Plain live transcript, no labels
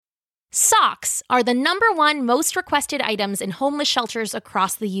Socks are the #1 most requested items in homeless shelters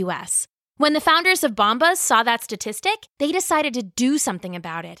across the U.S. When the founders of Bombas saw that statistic, they decided to do something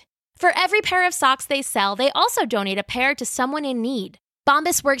about it. For every pair of socks they sell, they also donate a pair to someone in need.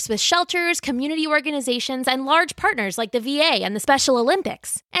 Bombas works with shelters, community organizations, and large partners like the VA and the Special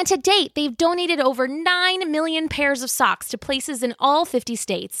Olympics. And to date, they've donated over 9 million pairs of socks to places in all 50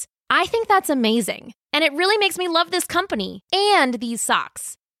 states. I think that's amazing, and it really makes me love this company and these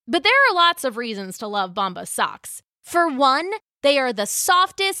socks. But there are lots of reasons to love Bombas socks. For one, they are the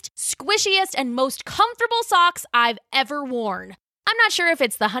softest, squishiest, and most comfortable socks I've ever worn. I'm not sure if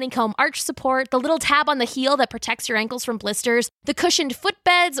it's the honeycomb arch support, the little tab on the heel that protects your ankles from blisters, the cushioned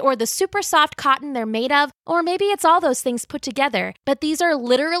footbeds, or the super soft cotton they're made of, or maybe it's all those things put together. But these are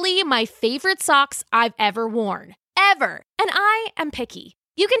literally my favorite socks I've ever worn. Ever. And I am picky.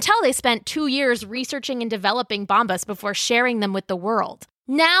 You can tell they spent 2 years researching and developing Bombas before sharing them with the world.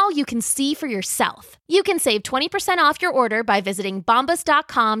 Now you can see for yourself. You can save 20% off your order by visiting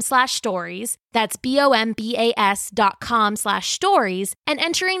bombas.com/stories. That's BOMBAS.com/stories and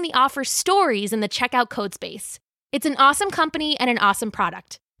entering the offer STORIES in the checkout code space. It's an awesome company and an awesome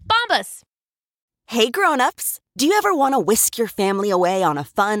product. Bombas! Hey grown-ups, do you ever want to whisk your family away on a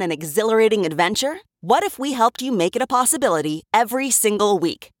fun and exhilarating adventure? What if we helped you make it a possibility every single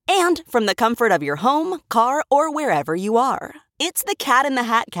week? And from the comfort of your home, car, or wherever you are. It's the Cat in the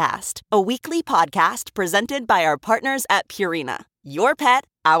Hat Cast, a weekly podcast presented by our partners at Purina. Your pet,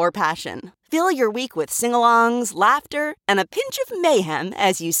 our passion. Fill your week with sing-alongs, laughter, and a pinch of mayhem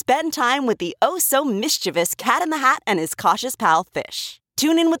as you spend time with the oh-so-mischievous Cat in the Hat and his cautious pal, Fish.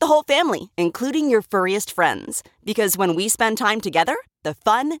 Tune in with the whole family, including your furriest friends, because when we spend time together, the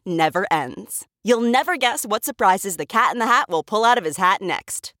fun never ends. You'll never guess what surprises the Cat in the Hat will pull out of his hat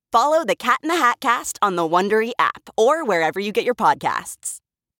next. Follow the Cat in the Hat Cast on the Wondery app or wherever you get your podcasts.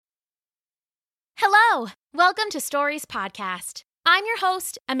 Hello! Welcome to Stories Podcast. I'm your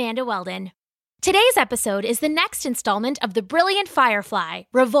host, Amanda Weldon. Today's episode is the next installment of The Brilliant Firefly,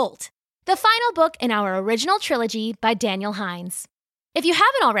 Revolt, the final book in our original trilogy by Daniel Hines. If you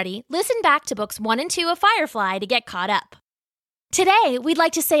haven't already, listen back to books 1 and 2 of Firefly to get caught up. Today, we'd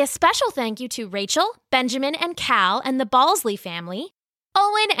like to say a special thank you to Rachel, Benjamin, and Cal and the Balsley family,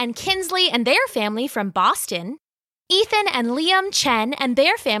 Owen and Kinsley and their family from Boston, Ethan and Liam Chen and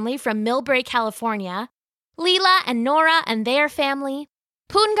their family from Millbrae, California, Leela and Nora and their family,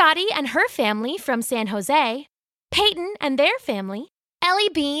 Poongadi and her family from San Jose, Peyton and their family, Ellie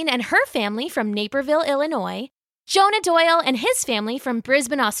Bean and her family from Naperville, Illinois, Jonah Doyle and his family from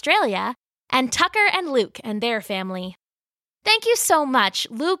Brisbane, Australia, and Tucker and Luke and their family. Thank you so much,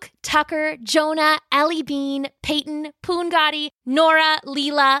 Luke, Tucker, Jonah, Ellie Bean, Peyton, Poongadi, Nora,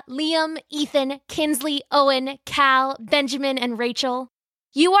 Leela, Liam, Ethan, Kinsley, Owen, Cal, Benjamin, and Rachel.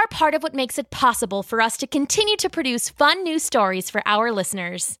 You are part of what makes it possible for us to continue to produce fun new stories for our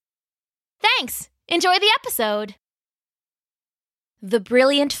listeners. Thanks! Enjoy the episode! The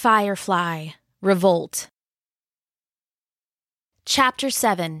Brilliant Firefly, Revolt. Chapter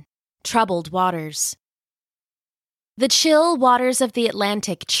 7, Troubled Waters. The chill waters of the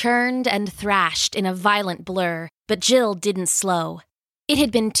Atlantic churned and thrashed in a violent blur, but Jill didn't slow. It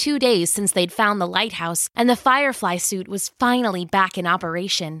had been 2 days since they'd found the lighthouse, and the Firefly suit was finally back in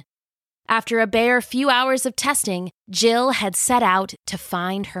operation. After a bare few hours of testing, Jill had set out to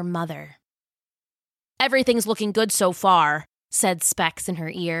find her mother. "Everything's looking good so far," said Specs in her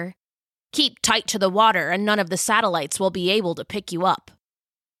ear. "Keep tight to the water, and none of the satellites will be able to pick you up."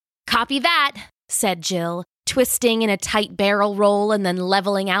 "Copy that," said Jill, twisting in a tight barrel roll and then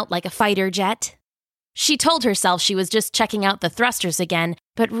leveling out like a fighter jet. She told herself she was just checking out the thrusters again,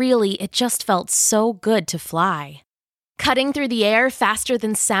 but really it just felt so good to fly. Cutting through the air faster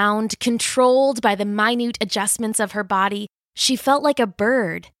than sound, controlled by the minute adjustments of her body, she felt like a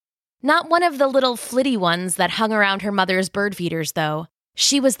bird. Not one of the little flitty ones that hung around her mother's bird feeders, though.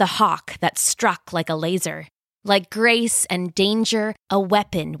 She was the hawk that struck like a laser. Like grace and danger, a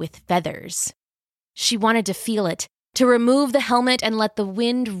weapon with feathers. She wanted to feel it, to remove the helmet and let the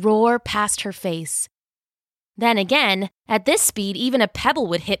wind roar past her face. Then again, at this speed, even a pebble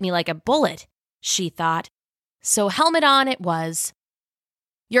would hit me like a bullet, she thought. So helmet on it was.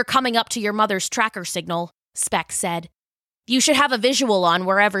 "You're coming up to your mother's tracker signal," Specs said. "You should have a visual on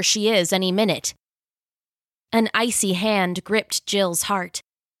wherever she is any minute." An icy hand gripped Jill's heart.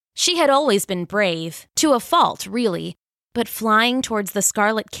 She had always been brave, to a fault, really, but flying towards the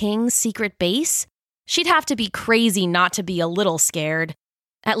Scarlet King's secret base? She'd have to be crazy not to be a little scared.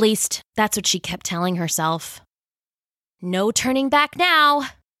 At least, that's what she kept telling herself. "No turning back now,"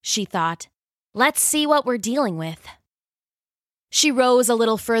 she thought. "Let's see what we're dealing with." She rose a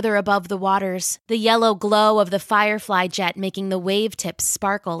little further above the waters, the yellow glow of the firefly jet making the wave tips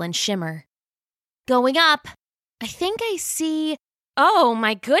sparkle and shimmer. Going up, I think I see... Oh,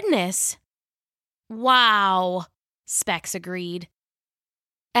 my goodness! Wow, Specs agreed.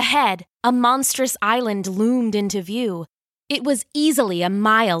 Ahead, a monstrous island loomed into view. It was easily a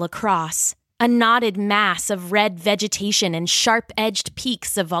mile across, a knotted mass of red vegetation and sharp-edged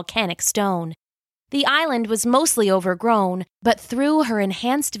peaks of volcanic stone. The island was mostly overgrown, but through her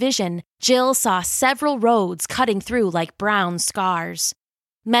enhanced vision, Jill saw several roads cutting through like brown scars.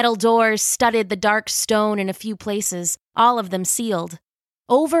 Metal doors studded the dark stone in a few places, all of them sealed.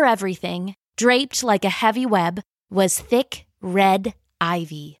 Over everything, draped like a heavy web, was thick, red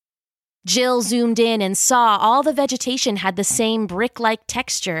ivy. Jill zoomed in and saw all the vegetation had the same brick-like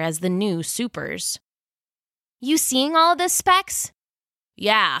texture as the new supers. You seeing all this, Specs?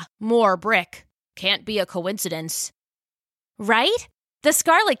 Yeah, more brick. Can't be a coincidence. Right? The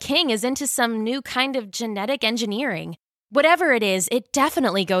Scarlet King is into some new kind of genetic engineering. Whatever it is, it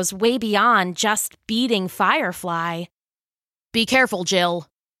definitely goes way beyond just beating Firefly. Be careful, Jill.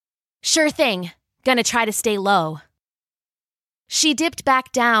 Sure thing. Gonna try to stay low. She dipped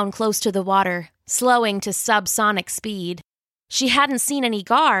back down close to the water, slowing to subsonic speed. She hadn't seen any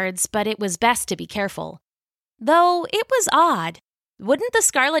guards, but it was best to be careful. Though it was odd. Wouldn't the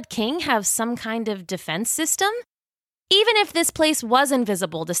Scarlet King have some kind of defense system? Even if this place was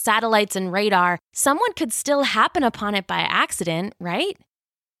invisible to satellites and radar, someone could still happen upon it by accident, right?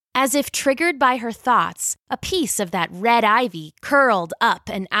 As if triggered by her thoughts, a piece of that red ivy curled up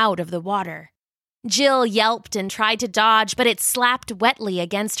and out of the water. Jill yelped and tried to dodge, but it slapped wetly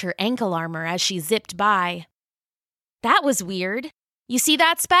against her ankle armor as she zipped by. That was weird. You see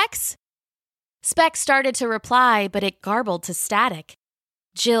that, Specs? Specs started to reply, but it garbled to static.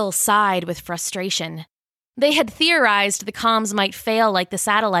 Jill sighed with frustration. They had theorized the comms might fail like the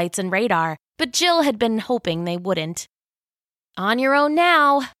satellites and radar, but Jill had been hoping they wouldn't. On your own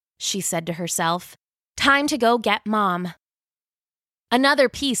now, she said to herself. Time to go get Mom. Another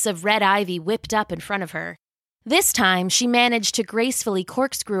piece of red ivy whipped up in front of her. This time, she managed to gracefully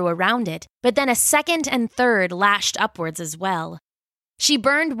corkscrew around it, but then a second and third lashed upwards as well. She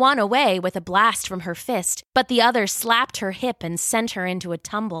burned one away with a blast from her fist, but the other slapped her hip and sent her into a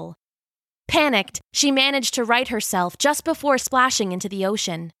tumble. Panicked, she managed to right herself just before splashing into the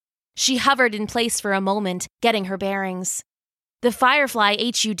ocean. She hovered in place for a moment, getting her bearings. The Firefly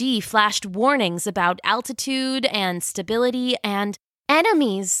HUD flashed warnings about altitude and stability and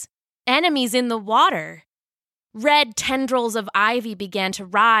enemies. Enemies in the water. Red tendrils of ivy began to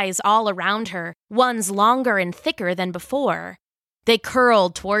rise all around her, ones longer and thicker than before. They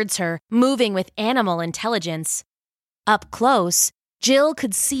curled towards her, moving with animal intelligence. Up close, Jill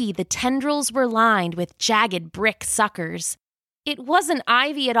could see the tendrils were lined with jagged brick suckers. It wasn't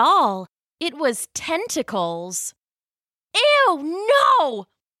ivy at all. It was tentacles. Ew, no!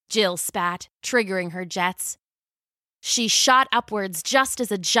 Jill spat, triggering her jets. She shot upwards just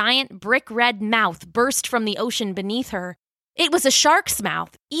as a giant brick-red mouth burst from the ocean beneath her. It was a shark's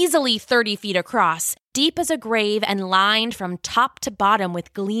mouth, easily 30 feet across, deep as a grave and lined from top to bottom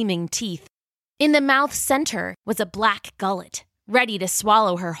with gleaming teeth. In the mouth's center was a black gullet, ready to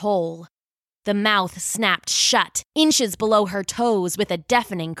swallow her whole. The mouth snapped shut, inches below her toes with a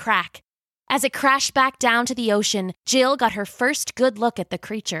deafening crack. As it crashed back down to the ocean, Jill got her first good look at the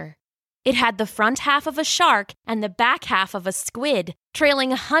creature. It had the front half of a shark and the back half of a squid,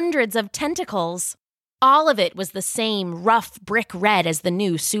 trailing hundreds of tentacles. All of it was the same rough brick red as the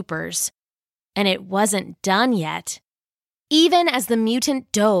new supers. And it wasn't done yet. Even as the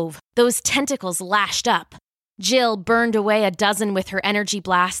mutant dove, those tentacles lashed up. Jill burned away a dozen with her energy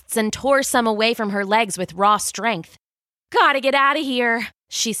blasts and tore some away from her legs with raw strength. Gotta get out of here,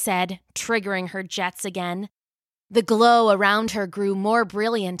 she said, triggering her jets again. The glow around her grew more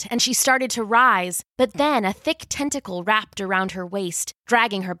brilliant and she started to rise, but then a thick tentacle wrapped around her waist,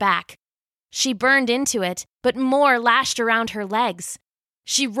 dragging her back. She burned into it, but more lashed around her legs.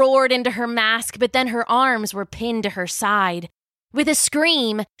 She roared into her mask, but then her arms were pinned to her side. With a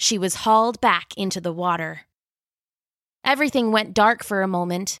scream, she was hauled back into the water. Everything went dark for a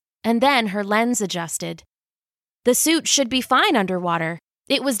moment, and then her lens adjusted. The suit should be fine underwater.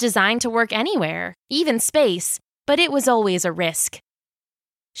 It was designed to work anywhere, even space, but it was always a risk.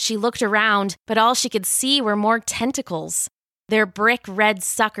 She looked around, but all she could see were more tentacles. Their brick-red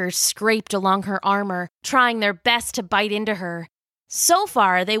suckers scraped along her armor, trying their best to bite into her. So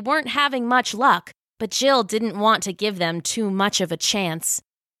far, they weren't having much luck, but Jill didn't want to give them too much of a chance.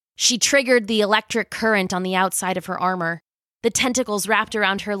 She triggered the electric current on the outside of her armor. The tentacles wrapped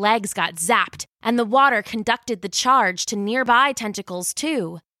around her legs got zapped, and the water conducted the charge to nearby tentacles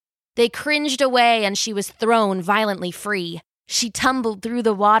too. They cringed away and she was thrown violently free. She tumbled through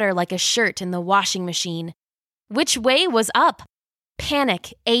the water like a shirt in the washing machine. Which way was up?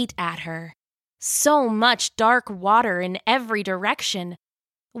 Panic ate at her. So much dark water in every direction.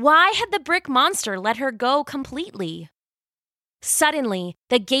 Why had the brick monster let her go completely? Suddenly,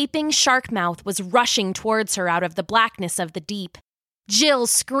 the gaping shark mouth was rushing towards her out of the blackness of the deep. Jill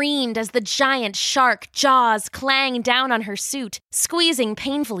screamed as the giant shark jaws clanged down on her suit, squeezing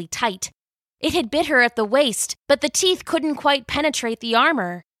painfully tight. It had bit her at the waist, but the teeth couldn't quite penetrate the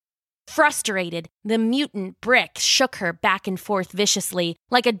armor. Frustrated, the mutant brick shook her back and forth viciously,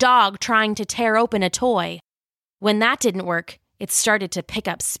 like a dog trying to tear open a toy. When that didn't work, it started to pick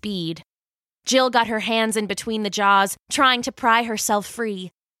up speed. Jill got her hands in between the jaws, trying to pry herself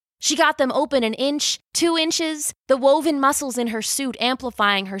free. She got them open an inch, 2 inches, the woven muscles in her suit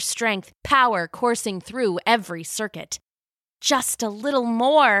amplifying her strength, power coursing through every circuit. Just a little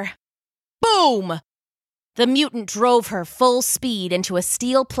more. Boom! The mutant drove her full speed into a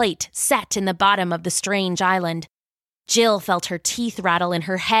steel plate set in the bottom of the strange island. Jill felt her teeth rattle in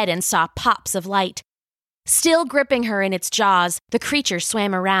her head and saw pops of light. Still gripping her in its jaws, the creature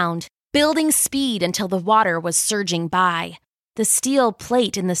swam around, building speed until the water was surging by. The steel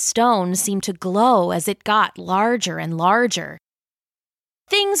plate in the stone seemed to glow as it got larger and larger.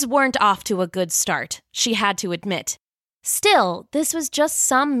 Things weren't off to a good start, she had to admit. Still, this was just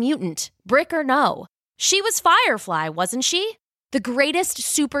some mutant, brick or no. She was Firefly, wasn't she? The greatest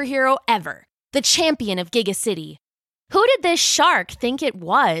superhero ever, the champion of Giga City. Who did this shark think it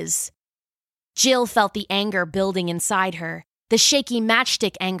was? Jill felt the anger building inside her, the shaky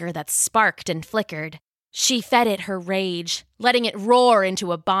matchstick anger that sparked and flickered. She fed it her rage, letting it roar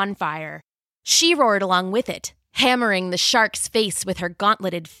into a bonfire. She roared along with it, hammering the shark's face with her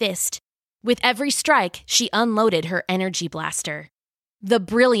gauntleted fist. With every strike, she unloaded her energy blaster. The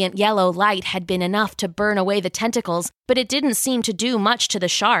brilliant yellow light had been enough to burn away the tentacles, but it didn't seem to do much to the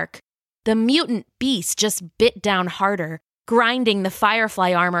shark. The mutant beast just bit down harder, grinding the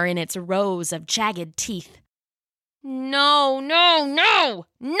Firefly armor in its rows of jagged teeth. No, no, no,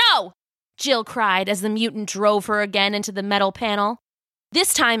 no! Jill cried as the mutant drove her again into the metal panel.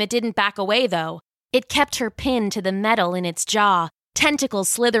 This time it didn't back away, though. It kept her pinned to the metal in its jaw, tentacles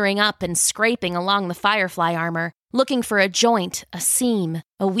slithering up and scraping along the Firefly armor, looking for a joint, a seam,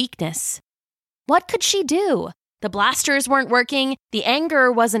 a weakness. What could she do? The blasters weren't working, the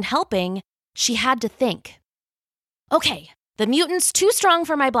anger wasn't helping. She had to think. Okay, the mutant's too strong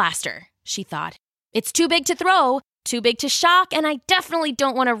for my blaster, she thought. It's too big to throw, too big to shock, and I definitely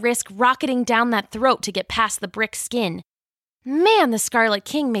don't want to risk rocketing down that throat to get past the brick skin. Man, the Scarlet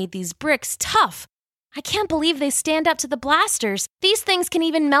King made these bricks tough. I can't believe they stand up to the blasters. These things can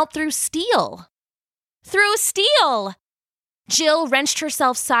even melt through steel. Through steel! Jill wrenched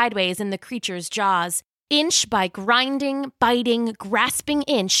herself sideways in the creature's jaws. Inch by grinding, biting, grasping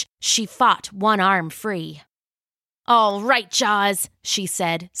inch, she fought one arm free. All right, Jaws, she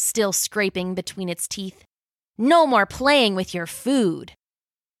said, still scraping between its teeth. No more playing with your food.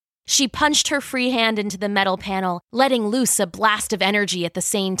 She punched her free hand into the metal panel, letting loose a blast of energy at the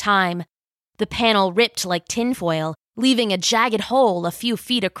same time. The panel ripped like tinfoil, leaving a jagged hole a few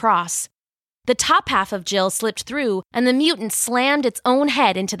feet across. The top half of Jill slipped through, and the mutant slammed its own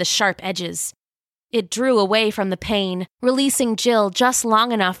head into the sharp edges. It drew away from the pain, releasing Jill just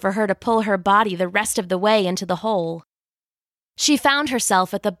long enough for her to pull her body the rest of the way into the hole. She found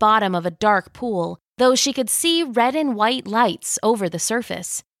herself at the bottom of a dark pool, though she could see red and white lights over the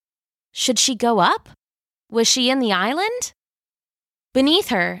surface. Should she go up? Was she in the island? Beneath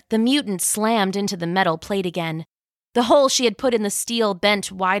her, the mutant slammed into the metal plate again. The hole she had put in the steel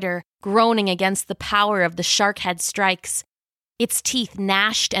bent wider, groaning against the power of the shark head strikes. Its teeth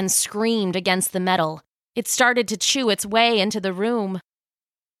gnashed and screamed against the metal. It started to chew its way into the room.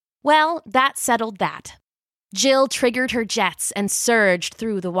 Well, that settled that. Jill triggered her jets and surged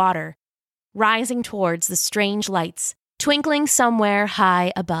through the water, rising towards the strange lights, twinkling somewhere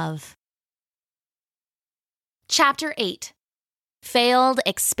high above. Chapter 8. Failed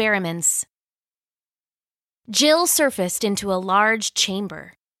Experiments. Jill surfaced into a large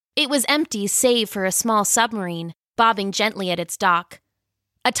chamber. It was empty save for a small submarine, bobbing gently at its dock.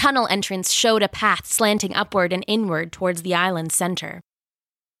 A tunnel entrance showed a path slanting upward and inward towards the island's center.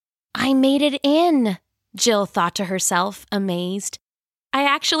 I made it in, Jill thought to herself, amazed. I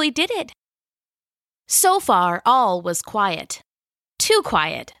actually did it. So far, all was quiet. Too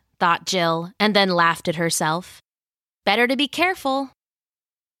quiet, thought Jill, and then laughed at herself. Better to be careful.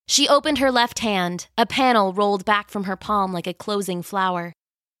 She opened her left hand. A panel rolled back from her palm like a closing flower.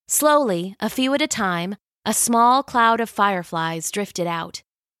 Slowly, a few at a time, a small cloud of fireflies drifted out.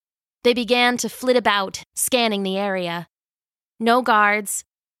 They began to flit about, scanning the area. No guards,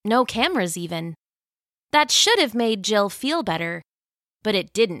 no cameras even. That should have made Jill feel better, but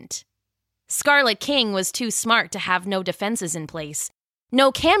it didn't. Scarlet King was too smart to have no defenses in place.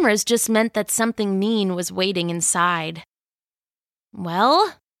 No cameras just meant that something mean was waiting inside.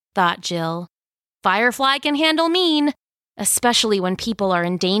 Well, thought Jill, Firefly can handle mean, especially when people are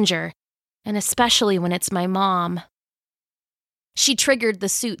in danger, and especially when it's my mom. She triggered the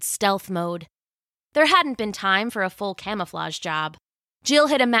suit's stealth mode. There hadn't been time for a full camouflage job. Jill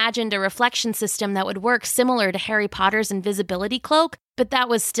had imagined a reflection system that would work similar to Harry Potter's invisibility cloak, but that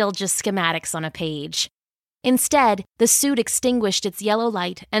was still just schematics on a page. Instead, the suit extinguished its yellow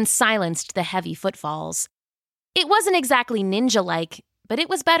light and silenced the heavy footfalls. It wasn't exactly ninja-like, but it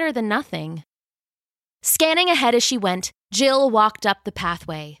was better than nothing. Scanning ahead as she went, Jill walked up the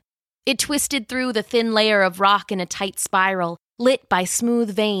pathway. It twisted through the thin layer of rock in a tight spiral, lit by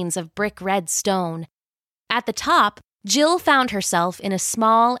smooth veins of brick-red stone. At the top, Jill found herself in a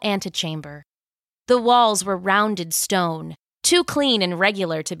small antechamber. The walls were rounded stone, too clean and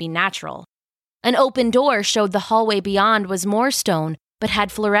regular to be natural. An open door showed the hallway beyond was more stone, but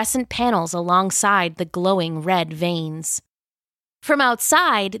had fluorescent panels alongside the glowing red veins. From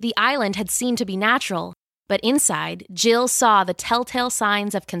outside, the island had seemed to be natural, but inside, Jill saw the telltale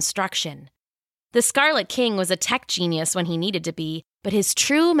signs of construction. The Scarlet King was a tech genius when he needed to be, but his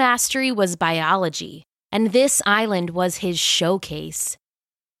true mastery was biology, and this island was his showcase.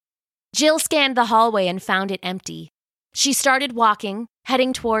 Jill scanned the hallway and found it empty. She started walking,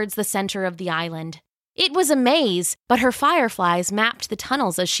 heading towards the center of the island. It was a maze, but her fireflies mapped the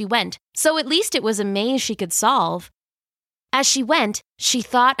tunnels as she went, so at least it was a maze she could solve. As she went, she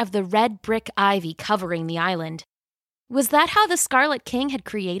thought of the red brick ivy covering the island. Was that how the Scarlet King had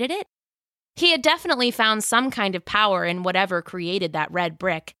created it? He had definitely found some kind of power in whatever created that red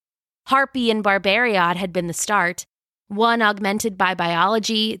brick. Harpy and Barbariad had been the start, one augmented by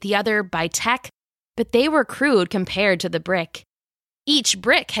biology, the other by tech, but they were crude compared to the brick. Each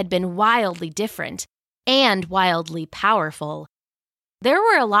brick had been wildly different, and wildly powerful. There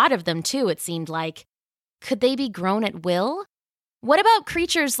were a lot of them too, it seemed like. Could they be grown at will? What about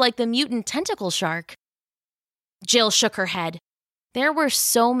creatures like the mutant tentacle shark? Jill shook her head. There were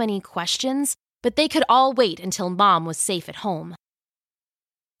so many questions, but they could all wait until Mom was safe at home.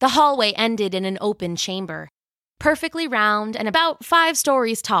 The hallway ended in an open chamber, perfectly round and about 5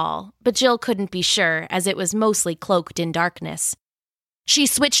 stories tall, but Jill couldn't be sure as it was mostly cloaked in darkness. She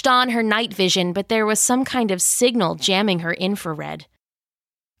switched on her night vision, but there was some kind of signal jamming her infrared.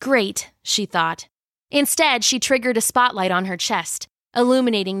 Great, she thought. Instead, she triggered a spotlight on her chest,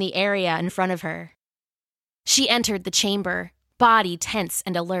 illuminating the area in front of her. She entered the chamber, body tense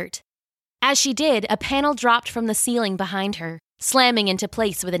and alert. As she did, a panel dropped from the ceiling behind her, slamming into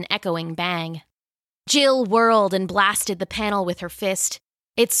place with an echoing bang. Jill whirled and blasted the panel with her fist.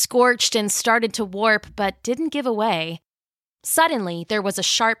 It scorched and started to warp, but didn't give away. Suddenly, there was a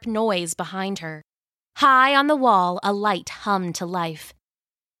sharp noise behind her. High on the wall, a light hummed to life.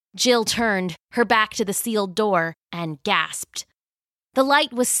 Jill turned, her back to the sealed door, and gasped. The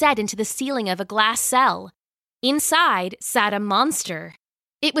light was set into the ceiling of a glass cell. Inside sat a monster.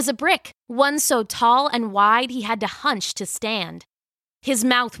 It was a brick, one so tall and wide he had to hunch to stand. His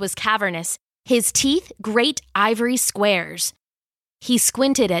mouth was cavernous, his teeth great ivory squares. He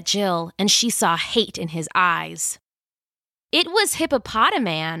squinted at Jill, and she saw hate in his eyes. It was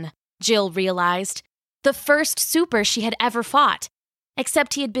Hippopotaman, Jill realized, the first super she had ever fought,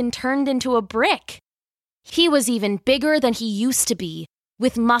 except he had been turned into a brick. He was even bigger than he used to be,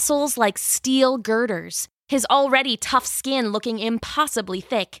 with muscles like steel girders, his already tough skin looking impossibly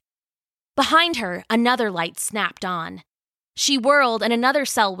thick. Behind her, another light snapped on. She whirled and another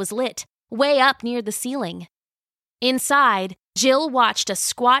cell was lit, way up near the ceiling. Inside, Jill watched a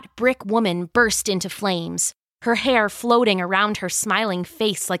squat brick woman burst into flames, her hair floating around her smiling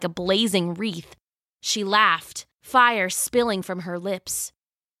face like a blazing wreath. She laughed, fire spilling from her lips.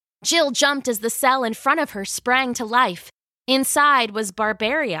 Jill jumped as the cell in front of her sprang to life. Inside was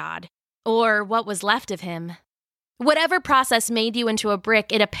Barbariad, or what was left of him. Whatever process made you into a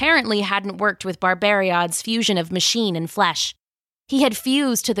brick, it apparently hadn't worked with Barbariad's fusion of machine and flesh. He had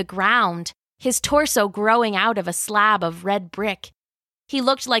fused to the ground, his torso growing out of a slab of red brick. He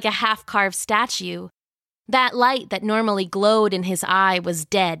looked like a half-carved statue. That light that normally glowed in his eye was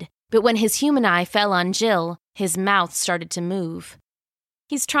dead, but when his human eye fell on Jill, his mouth started to move.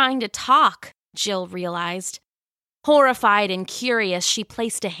 He's trying to talk, Jill realized. Horrified and curious, she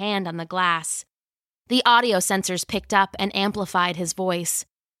placed a hand on the glass. The audio sensors picked up and amplified his voice.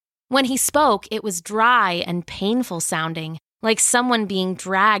 When he spoke, it was dry and painful sounding, like someone being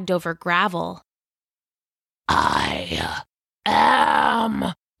dragged over gravel. "I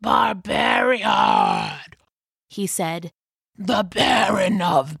am Barbarian," he said. "The Baron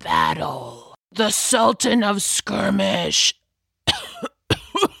of Battle, the Sultan of Skirmish."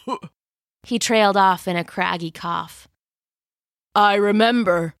 He trailed off in a craggy cough. "I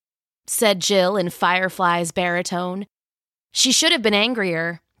remember," said Jill in Firefly's baritone. She should have been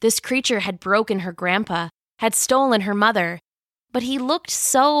angrier. This creature had broken her grandpa, had stolen her mother, but he looked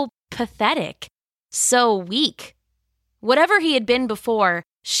so pathetic, so weak. Whatever he had been before,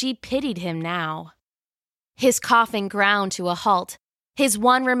 she pitied him now. His coughing ground to a halt, his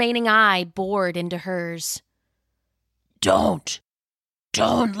one remaining eye bored into hers. Don't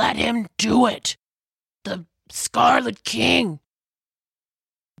let him do it. The Scarlet King."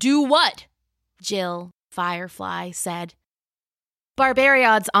 "Do what?" Jill, Firefly, said.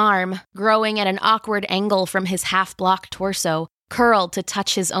 Barbariad's arm, growing at an awkward angle from his half-block torso, curled to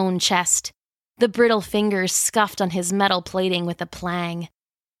touch his own chest. The brittle fingers scuffed on his metal plating with a plang.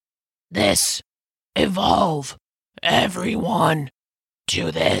 "This. Evolve. Everyone.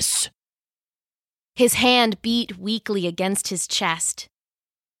 Do this." His hand beat weakly against his chest.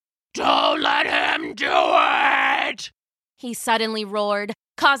 "Don't let him do it!" He suddenly roared,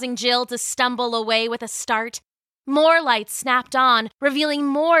 causing Jill to stumble away with a start. More lights snapped on, revealing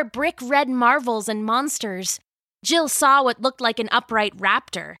more brick-red marvels and monsters. Jill saw what looked like an upright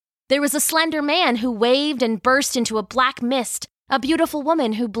raptor. There was a slender man who waved and burst into a black mist, a beautiful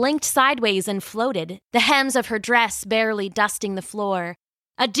woman who blinked sideways and floated, the hems of her dress barely dusting the floor.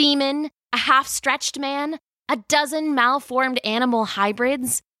 A demon, a half-stretched man, a dozen malformed animal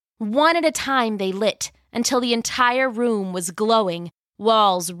hybrids. One at a time they lit, until the entire room was glowing,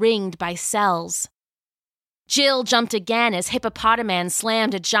 walls ringed by cells. Jill jumped again as Hippopotaman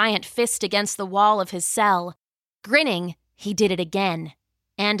slammed a giant fist against the wall of his cell. Grinning, he did it again,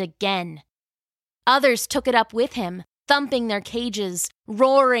 and again. Others took it up with him, thumping their cages,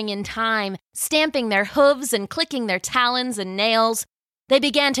 roaring in time, stamping their hooves and clicking their talons and nails. They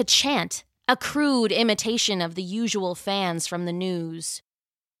began to chant, a crude imitation of the usual fans from the news.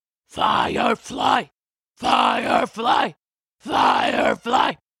 "Firefly! Firefly!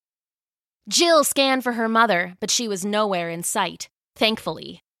 Firefly!" Jill scanned for her mother, but she was nowhere in sight,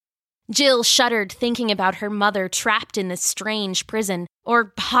 thankfully. Jill shuddered thinking about her mother trapped in this strange prison,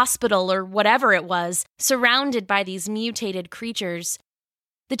 or hospital, or whatever it was, surrounded by these mutated creatures.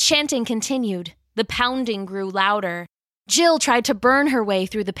 The chanting continued. The pounding grew louder. Jill tried to burn her way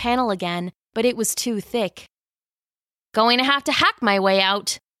through the panel again, but it was too thick. "Going to have to hack my way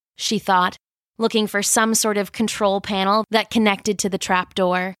out," she thought, looking for some sort of control panel that connected to the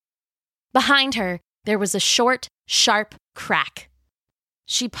trapdoor. Behind her, there was a short, sharp crack.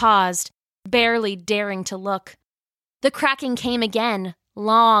 She paused, barely daring to look. The cracking came again,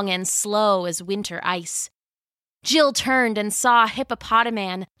 long and slow as winter ice. Jill turned and saw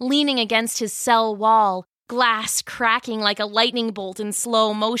Hippopotaman leaning against his cell wall, glass cracking like a lightning bolt in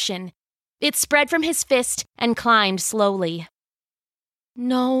slow motion. It spread from his fist and climbed slowly.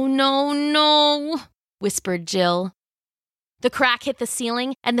 "No, no, no," whispered Jill. The crack hit the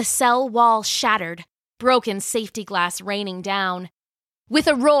ceiling, and the cell wall shattered, broken safety glass raining down. With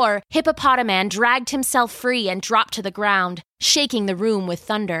a roar, Hippopotaman dragged himself free and dropped to the ground, shaking the room with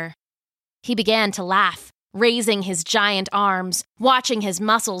thunder. He began to laugh, raising his giant arms, watching his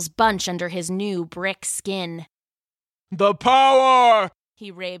muscles bunch under his new brick skin. "The power!"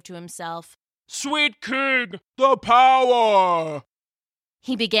 he raved to himself. "Sweet King, the power!"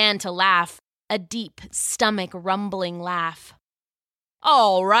 He began to laugh, a deep, stomach-rumbling laugh.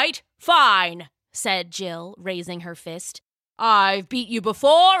 "All right, fine," said Jill, raising her fist. "I've beat you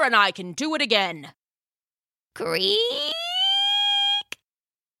before, and I can do it again." Creak!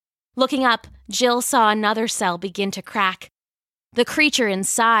 Looking up, Jill saw another cell begin to crack. The creature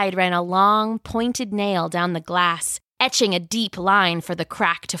inside ran a long, pointed nail down the glass, etching a deep line for the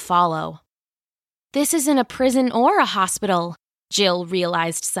crack to follow. This isn't a prison or a hospital, Jill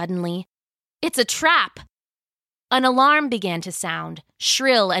realized suddenly. It's a trap. An alarm began to sound,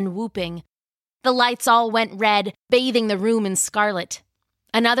 shrill and whooping. The lights all went red, bathing the room in scarlet.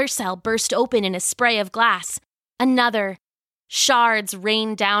 Another cell burst open in a spray of glass. Another. Shards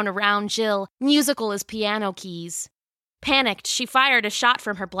rained down around Jill, musical as piano keys. Panicked, she fired a shot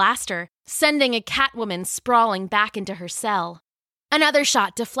from her blaster, sending a Catwoman sprawling back into her cell. Another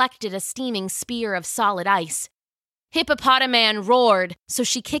shot deflected a steaming spear of solid ice. Hippopotaman roared, so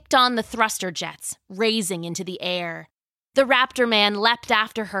she kicked on the thruster jets, raising into the air. The raptor man leapt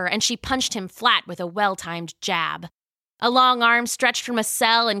after her, and she punched him flat with a well-timed jab. A long arm stretched from a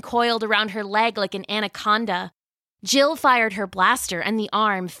cell and coiled around her leg like an anaconda. Jill fired her blaster and the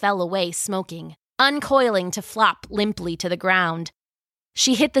arm fell away smoking, uncoiling to flop limply to the ground.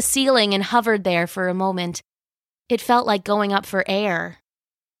 She hit the ceiling and hovered there for a moment. It felt like going up for air.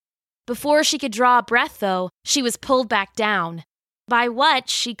 Before she could draw a breath, though, she was pulled back down. By what,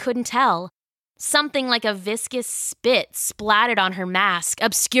 she couldn't tell. Something like a viscous spit splattered on her mask,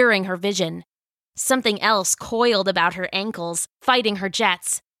 obscuring her vision. Something else coiled about her ankles, fighting her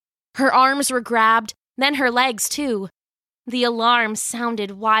jets. Her arms were grabbed, then her legs too. The alarm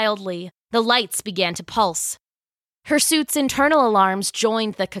sounded wildly. The lights began to pulse. Her suit's internal alarms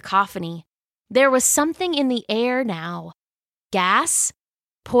joined the cacophony. There was something in the air now. Gas?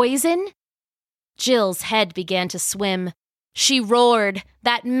 Poison? Jill's head began to swim. She roared,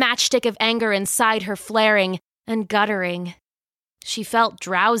 that matchstick of anger inside her flaring and guttering. She felt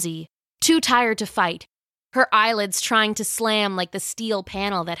drowsy, too tired to fight, her eyelids trying to slam like the steel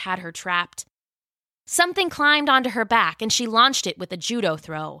panel that had her trapped. Something climbed onto her back and she launched it with a judo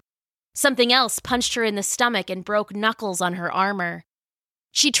throw. Something else punched her in the stomach and broke knuckles on her armor.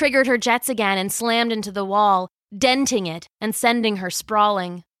 She triggered her jets again and slammed into the wall, denting it and sending her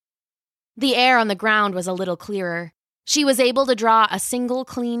sprawling. The air on the ground was a little clearer. She was able to draw a single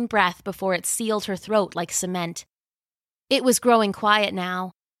clean breath before it sealed her throat like cement. It was growing quiet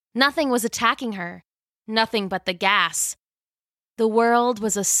now. Nothing was attacking her. Nothing but the gas. The world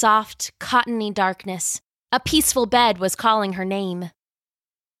was a soft, cottony darkness. A peaceful bed was calling her name.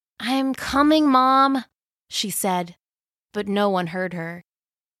 "I'm coming, Mom," she said, but no one heard her.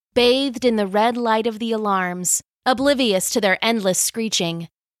 Bathed in the red light of the alarms, oblivious to their endless screeching,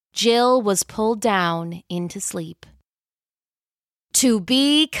 Jill was pulled down into sleep. To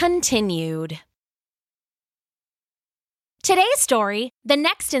be continued. Today's story, the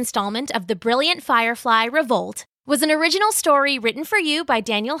next installment of The Brilliant Firefly Revolt, was an original story written for you by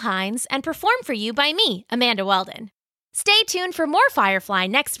Daniel Hines and performed for you by me, Amanda Weldon. Stay tuned for more Firefly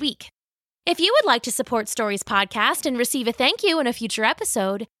next week. If you would like to support Stories Podcast and receive a thank you in a future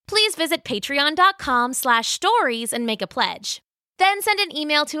episode, please visit patreon.com/stories and make a pledge. Then send an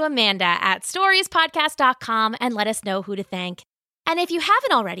email to amanda@storiespodcast.com and let us know who to thank. And if you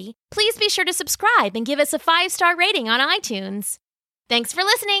haven't already, please be sure to subscribe and give us a 5-star rating on iTunes. Thanks for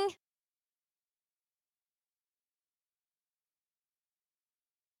listening.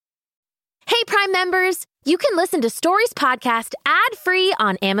 Hey, Prime members, you can listen to Stories Podcast ad-free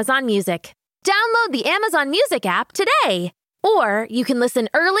on Amazon Music. Download the Amazon Music app today. Or you can listen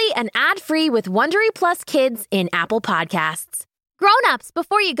early and ad-free with Wondery Plus Kids in Apple Podcasts. Grown-ups,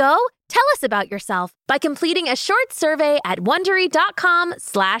 before you go, tell us about yourself by completing a short survey at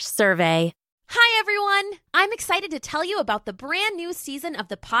Wondery.com/survey. Hi, everyone. I'm excited to tell you about the brand new season of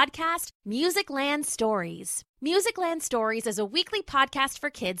the podcast, Musicland Stories. Musicland Stories is a weekly podcast for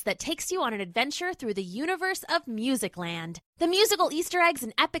kids that takes you on an adventure through the universe of Musicland. The musical Easter eggs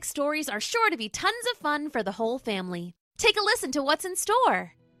and epic stories are sure to be tons of fun for the whole family. Take a listen to what's in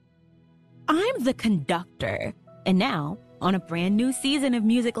store. I'm the conductor, and now, on a brand new season of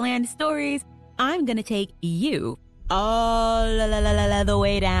Musicland Stories, I'm gonna take you all the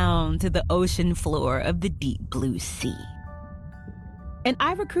way down to the ocean floor of the deep blue sea. And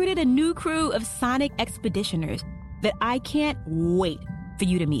I recruited a new crew of sonic expeditioners that I can't wait for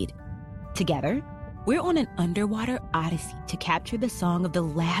you to meet. Together, we're on an underwater odyssey to capture the song of the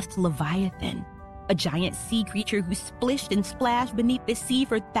last Leviathan, a giant sea creature who splished and splashed beneath the sea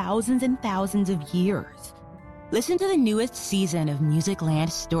for thousands and thousands of years. Listen to the newest season of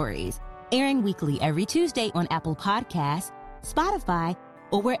Musicland Stories, airing weekly every Tuesday on Apple Podcasts, Spotify,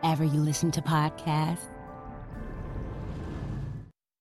 or wherever you listen to podcasts.